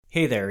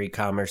Hey there,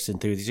 e-commerce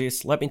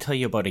enthusiasts. Let me tell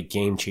you about a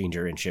game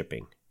changer in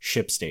shipping,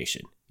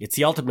 ShipStation. It's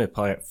the ultimate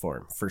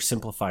platform for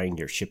simplifying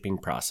your shipping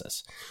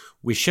process.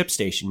 With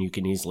ShipStation, you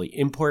can easily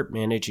import,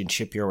 manage, and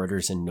ship your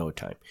orders in no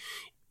time.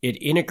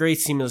 It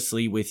integrates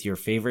seamlessly with your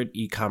favorite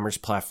e-commerce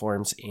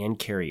platforms and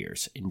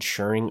carriers,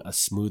 ensuring a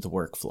smooth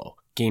workflow.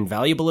 Gain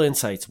valuable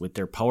insights with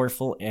their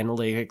powerful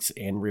analytics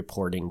and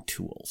reporting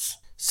tools.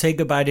 Say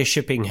goodbye to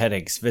shipping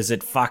headaches.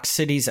 Visit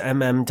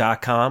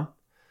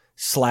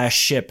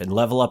foxcitiesmm.com/ship and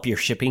level up your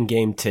shipping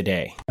game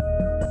today.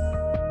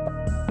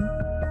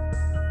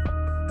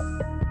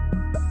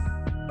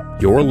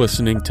 You're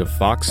listening to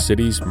Fox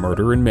Cities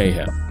Murder and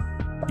Mayhem,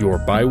 your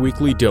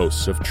bi-weekly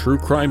dose of true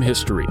crime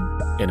history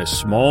in a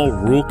small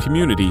rural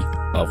community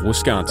of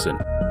Wisconsin.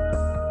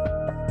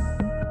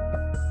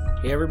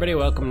 Hey everybody,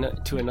 welcome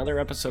to another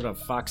episode of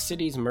Fox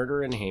Cities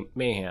Murder and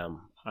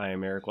Mayhem.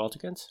 I'm Eric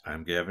Waltikins.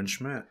 I'm Gavin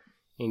Schmidt.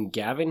 And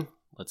Gavin,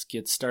 let's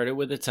get started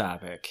with the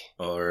topic.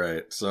 All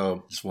right,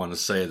 so just want to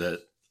say that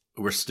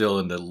we're still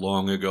in the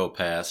long ago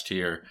past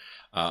here.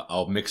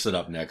 I'll mix it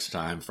up next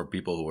time for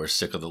people who are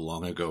sick of the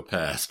long ago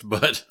past.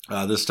 But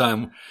this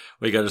time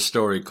we got a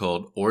story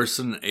called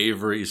Orson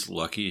Avery's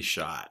Lucky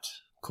Shot.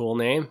 Cool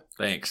name.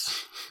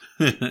 Thanks.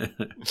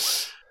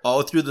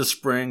 All through the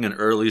spring and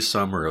early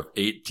summer of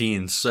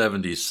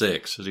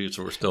 1876, so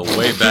we're still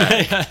way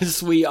back.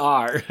 Yes, we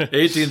are.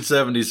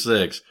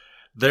 1876.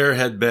 There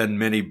had been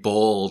many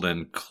bold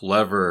and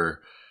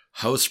clever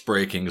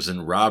housebreakings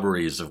and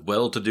robberies of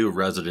well-to-do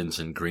residents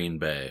in Green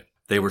Bay.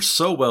 They were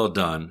so well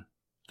done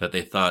that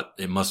they thought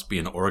it must be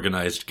an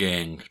organized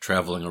gang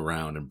traveling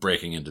around and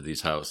breaking into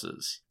these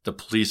houses. The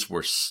police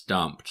were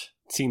stumped.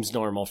 Seems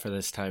normal for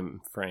this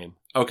time frame.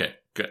 Okay,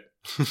 good.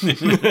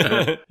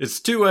 It's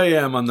 2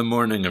 a.m. on the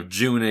morning of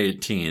June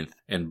 18th,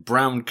 and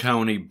Brown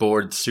County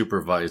Board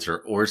Supervisor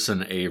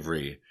Orson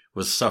Avery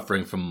was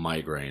suffering from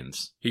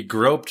migraines. He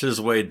groped his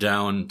way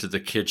down to the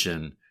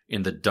kitchen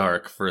in the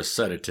dark for a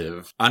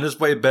sedative. On his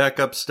way back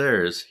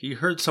upstairs, he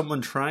heard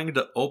someone trying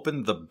to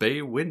open the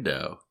bay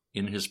window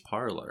in his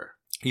parlor.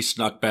 He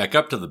snuck back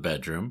up to the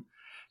bedroom.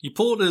 He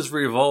pulled his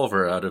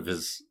revolver out of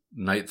his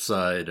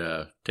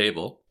nightside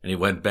table, and he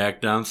went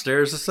back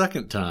downstairs a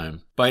second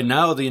time. By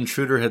now, the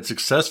intruder had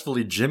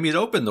successfully jimmied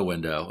open the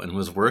window and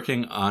was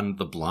working on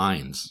the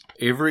blinds.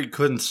 Avery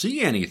couldn't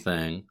see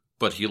anything,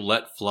 but he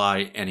let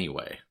fly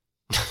anyway.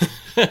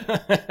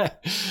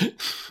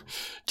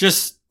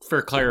 Just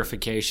for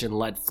clarification,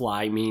 let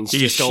fly means He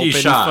just open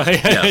shot.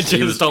 fire.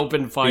 Yes,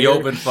 open fire. He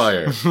opened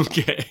fire.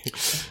 Okay.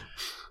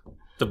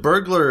 The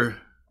burglar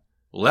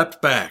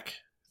leapt back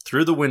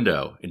through the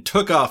window and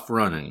took off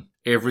running.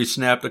 Avery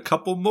snapped a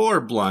couple more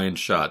blind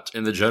shots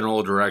in the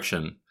general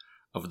direction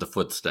of the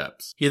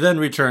footsteps. He then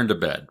returned to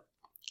bed.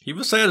 He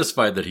was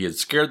satisfied that he had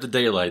scared the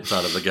daylights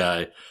out of the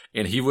guy,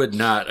 and he would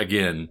not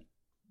again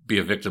be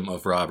a victim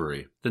of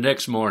robbery. The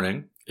next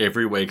morning,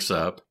 Avery wakes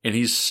up, and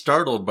he's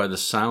startled by the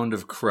sound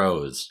of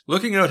crows.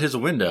 Looking out his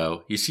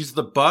window, he sees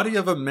the body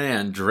of a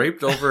man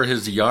draped over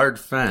his yard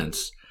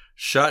fence,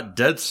 shot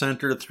dead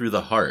center through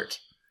the heart.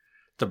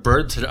 The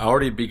birds had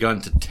already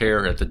begun to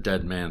tear at the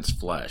dead man's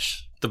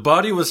flesh. The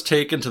body was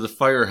taken to the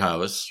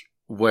firehouse,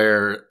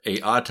 where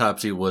an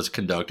autopsy was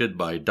conducted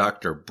by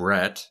Dr.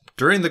 Brett.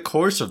 During the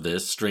course of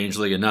this,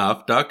 strangely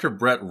enough, Dr.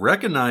 Brett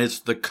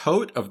recognized the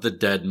coat of the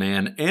dead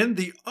man and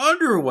the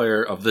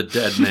underwear of the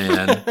dead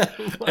man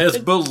as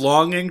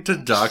belonging to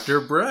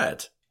Dr.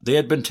 Brett. They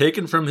had been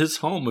taken from his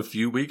home a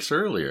few weeks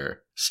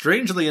earlier.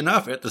 Strangely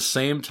enough, at the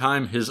same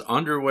time his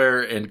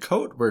underwear and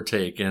coat were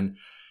taken,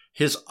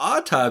 his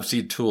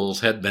autopsy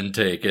tools had been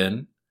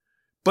taken,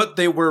 but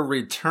they were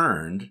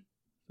returned.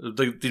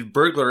 The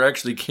burglar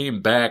actually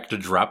came back to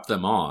drop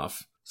them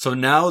off. So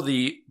now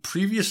the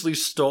previously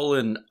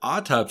stolen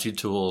autopsy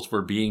tools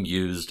were being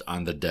used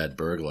on the dead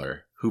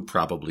burglar, who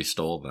probably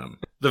stole them.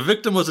 The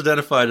victim was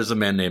identified as a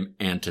man named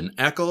Anton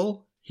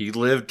Eckel. He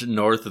lived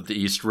north of the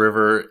East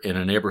River in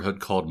a neighborhood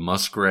called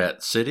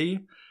Muskrat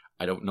City.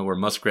 I don't know where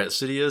Muskrat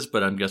City is,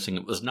 but I'm guessing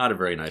it was not a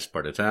very nice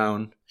part of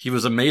town. He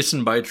was a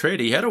mason by trade.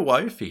 He had a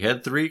wife. He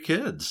had 3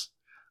 kids.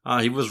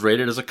 He was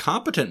rated as a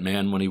competent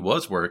man when he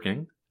was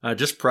working.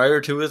 Just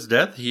prior to his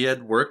death, he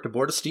had worked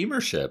aboard a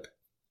steamer ship.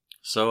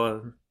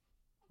 So,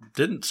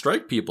 didn't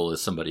strike people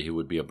as somebody who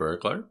would be a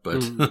burglar,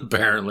 but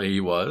apparently he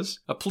was.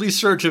 A police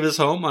search of his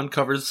home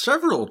uncovered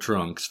several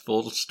trunks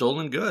full of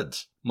stolen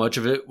goods. Much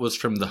of it was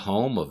from the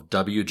home of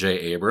W.J.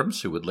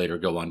 Abrams, who would later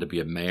go on to be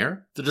a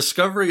mayor. The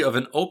discovery of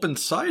an open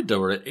side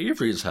door at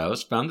Avery's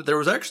house found that there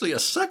was actually a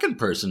second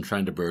person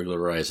trying to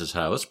burglarize his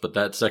house, but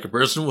that second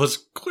person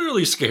was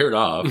clearly scared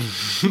off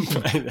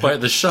by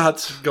the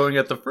shots going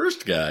at the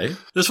first guy.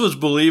 This was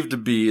believed to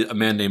be a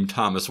man named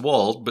Thomas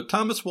Wald, but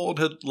Thomas Wald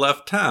had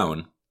left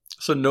town,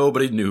 so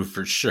nobody knew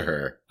for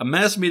sure. A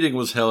mass meeting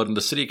was held in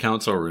the city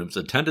council rooms,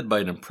 attended by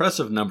an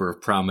impressive number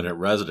of prominent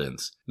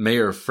residents.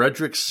 Mayor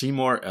Frederick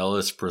Seymour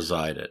Ellis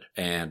presided.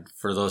 And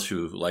for those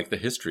who like the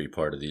history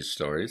part of these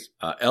stories,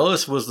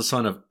 Ellis was the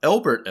son of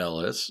Elbert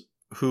Ellis,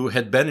 who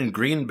had been in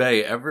Green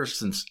Bay ever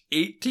since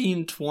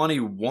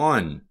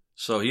 1821.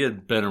 So he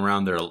had been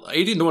around there.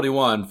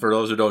 1821, for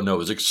those who don't know,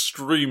 is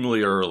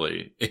extremely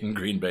early in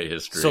Green Bay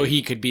history. So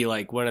he could be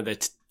like one of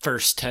the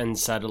first 10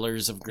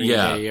 settlers of Green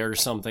Bay or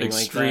something like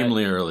that.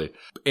 Extremely early.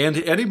 And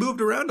he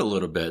moved around a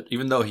little bit,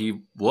 even though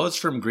he was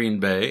from Green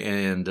Bay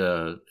and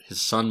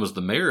his son was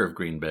the mayor of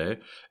Green Bay.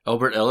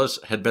 Albert Ellis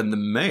had been the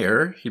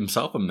mayor,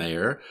 himself a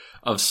mayor,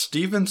 of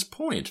Stevens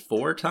Point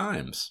 4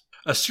 times.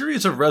 A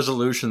series of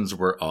resolutions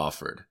were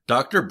offered.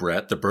 Dr.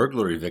 Brett, the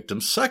burglary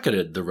victim,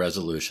 seconded the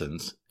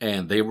resolutions,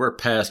 and they were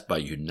passed by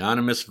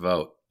unanimous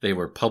vote. They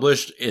were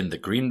published in the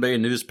Green Bay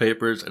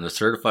newspapers, and a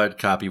certified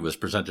copy was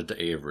presented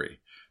to Avery.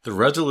 The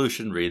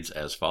resolution reads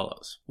as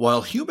follows.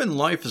 While human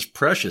life is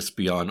precious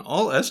beyond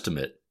all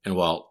estimate, and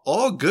while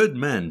all good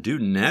men do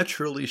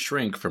naturally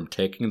shrink from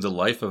taking the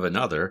life of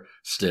another,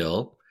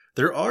 still,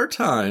 there are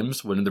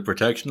times when in the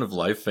protection of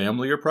life,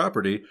 family, or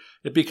property,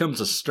 it becomes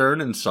a stern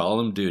and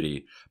solemn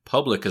duty,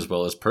 public as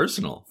well as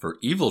personal, for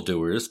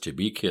evildoers to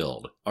be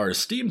killed. Our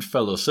esteemed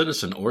fellow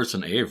citizen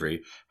Orson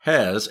Avery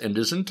has and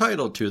is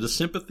entitled to the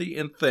sympathy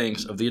and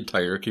thanks of the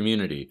entire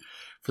community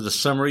for the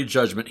summary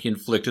judgment he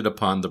inflicted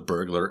upon the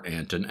burglar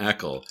Anton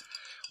Eckel,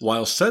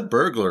 while said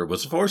burglar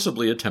was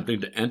forcibly attempting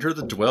to enter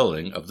the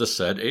dwelling of the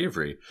said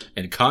Avery,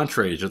 and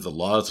contrary to the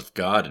laws of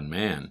God and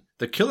man.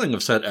 The killing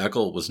of said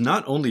Eckel was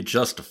not only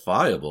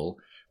justifiable,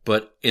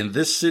 but in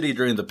this city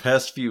during the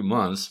past few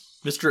months,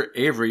 Mr.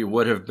 Avery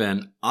would have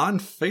been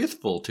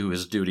unfaithful to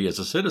his duty as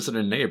a citizen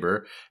and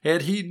neighbor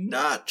had he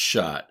not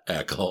shot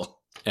Eckel.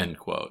 End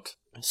quote.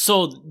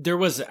 So there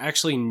was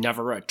actually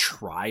never a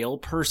trial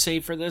per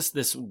se for this.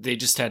 They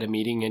just had a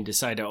meeting and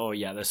decided, oh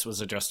yeah, this was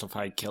a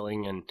justified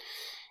killing, and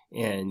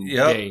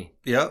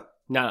Yep.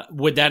 Now,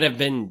 would that have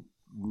been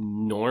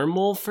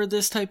normal for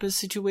this type of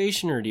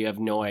situation, or do you have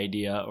no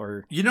idea?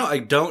 Or I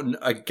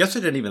guess I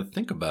didn't even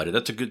think about it.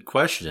 That's a good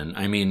question.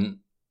 I mean,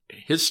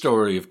 his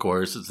story, of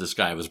course, is this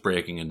guy was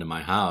breaking into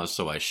my house,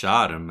 so I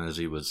shot him as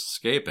he was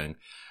escaping.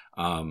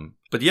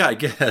 But yeah, I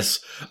guess,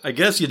 I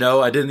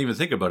didn't even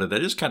think about it.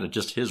 That is kind of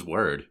just his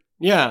word.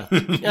 Yeah.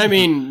 I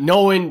mean,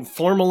 no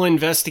formal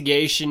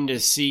investigation to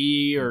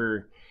see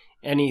or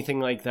anything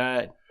like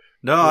that.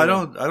 No, I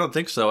don't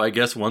think so. I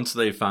guess once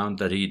they found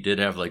that he did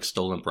have like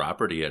stolen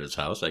property at his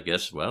house, I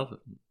guess, well,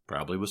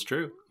 probably was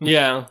true.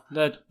 Yeah,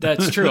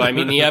 that's true. I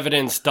mean, the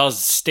evidence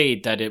does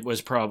state that it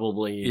was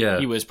probably,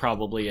 he was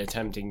probably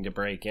attempting to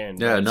break in.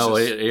 Yeah, no,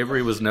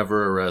 Avery was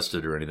never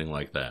arrested or anything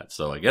like that.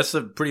 So I guess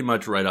that pretty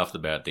much right off the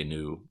bat, they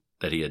knew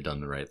that he had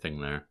done the right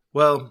thing there.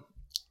 Well,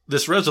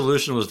 this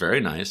resolution was very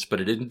nice, but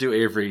it didn't do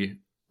Avery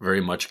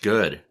very much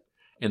good.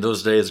 In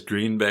those days,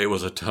 Green Bay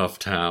was a tough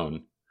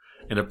town.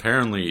 And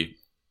apparently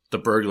the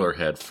burglar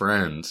had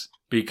friends,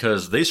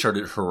 because they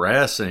started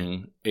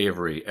harassing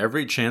Avery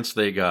every chance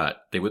they got.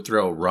 They would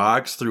throw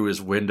rocks through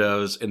his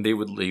windows, and they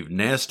would leave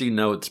nasty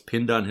notes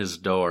pinned on his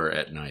door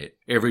at night.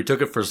 Avery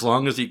took it for as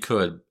long as he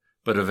could,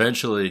 but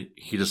eventually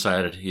he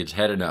decided he had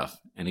had enough,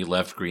 and he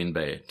left Green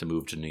Bay to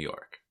move to New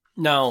York.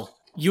 Now,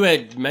 you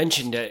had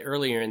mentioned it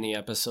earlier in the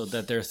episode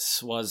that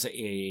this was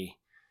they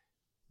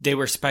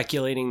were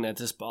speculating that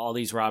all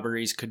these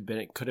robberies could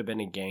have been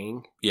a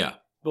gang. Yeah.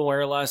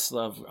 More or less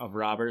of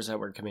robbers that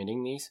were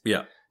committing these.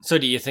 Yeah. So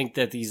do you think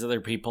that these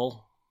other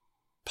people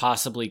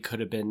possibly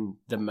could have been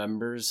the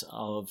members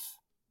of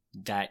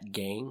that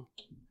gang?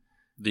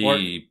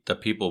 The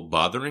people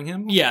bothering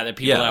him? Yeah, the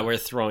people that were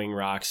throwing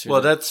rocks.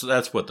 Well, that's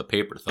what the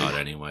paper thought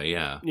anyway,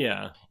 yeah.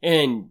 Yeah.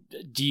 And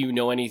do you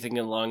know anything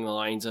along the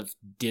lines of,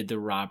 did the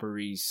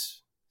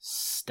robberies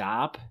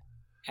stop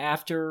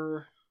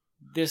after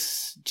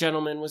this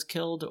gentleman was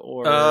killed?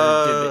 Or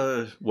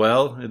did they...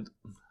 Well,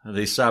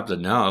 they stopped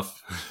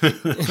enough.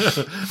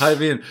 I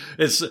mean,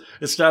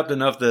 it stopped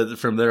enough that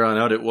from there on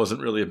out, it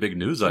wasn't really a big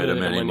news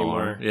item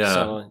anymore.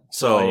 Yeah.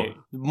 So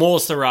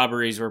most of the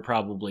robberies were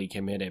probably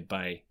committed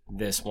by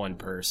this one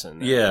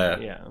person.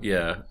 Yeah.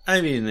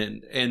 I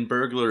mean, in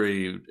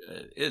burglary,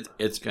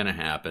 it's going to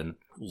happen.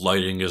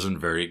 Lighting isn't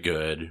very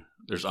good.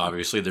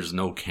 There's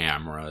no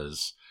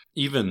cameras.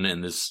 Even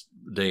in this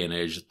day and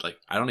age, like,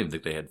 I don't even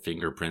think they had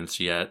fingerprints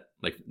yet.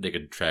 Like, they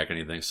could track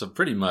anything. So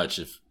pretty much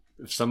if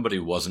somebody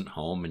wasn't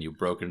home and you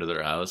broke into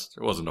their house,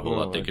 there wasn't a whole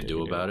lot they could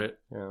do about it.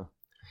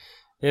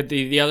 Yeah.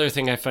 The other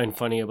thing I find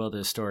funny about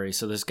this story,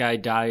 so this guy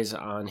dies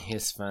on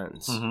his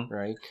fence,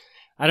 right?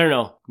 I don't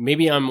know.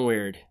 Maybe I'm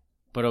weird,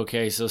 but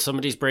okay. So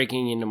somebody's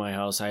breaking into my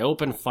house. I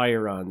open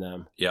fire on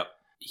them. Yep.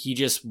 He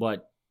just,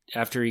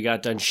 after he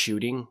got done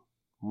shooting,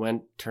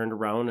 turned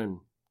around and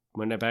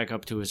went back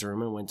up to his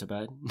room and went to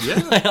bed.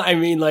 Yeah. I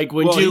mean, like,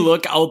 wouldn't you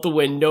look out the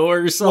window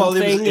or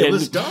something? Well, it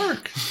was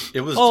dark.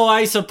 It was. Oh,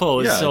 I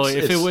suppose. Yeah, so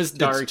if it was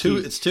dark,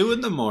 it's 2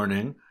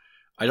 a.m.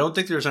 I don't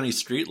think there's any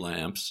street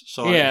lamps,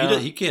 so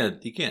he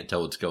can't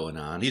tell what's going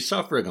on. He's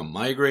suffering a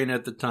migraine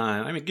at the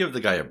time. I mean, give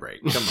the guy a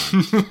break. Come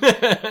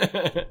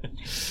on.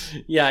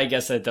 Yeah, I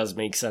guess that does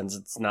make sense.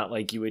 It's not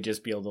like you would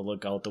just be able to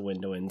look out the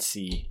window and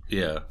see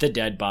the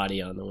dead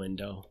body on the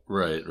window.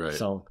 Right.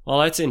 So, well,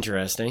 that's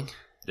interesting.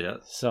 Yeah.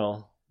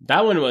 So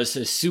that one was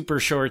a super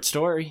short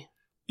story.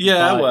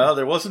 Yeah, well,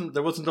 there wasn't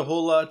a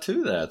whole lot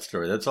to that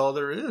story. That's all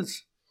there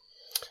is.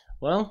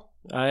 Well,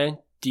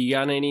 Do you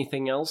got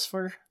anything else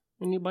for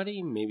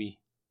anybody? Maybe.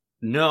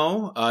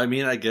 No, I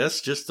mean, I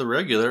guess just the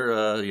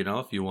regular,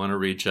 if you want to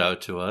reach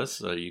out to us,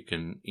 you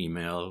can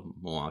email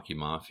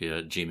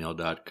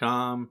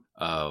MilwaukeeMafia@gmail.com,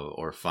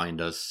 or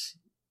find us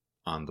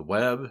on the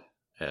web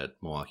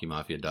at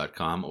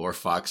MilwaukeeMafia.com or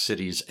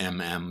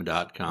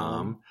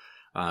FoxCitiesMM.com.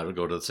 It'll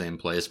go to the same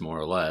place, more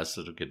or less.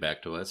 It'll get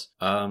back to us.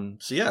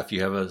 If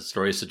you have a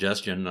story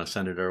suggestion,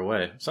 send it our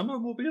way. Some of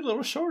them will be a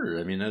little shorter.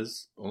 I mean,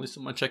 there's only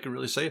so much I can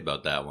really say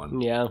about that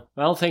one. Yeah.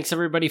 Well, thanks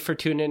everybody for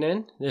tuning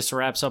in. This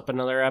wraps up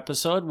another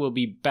episode. We'll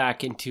be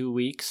back in 2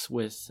 weeks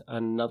with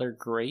another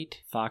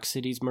great Fox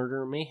Cities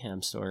Murder and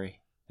Mayhem story.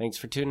 Thanks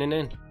for tuning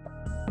in.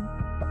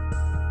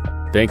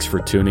 Thanks for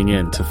tuning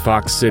in to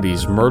Fox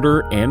Cities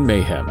Murder and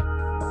Mayhem.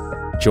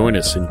 Join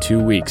us in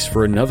 2 weeks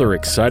for another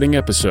exciting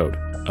episode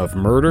of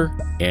Murder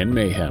and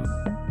Mayhem.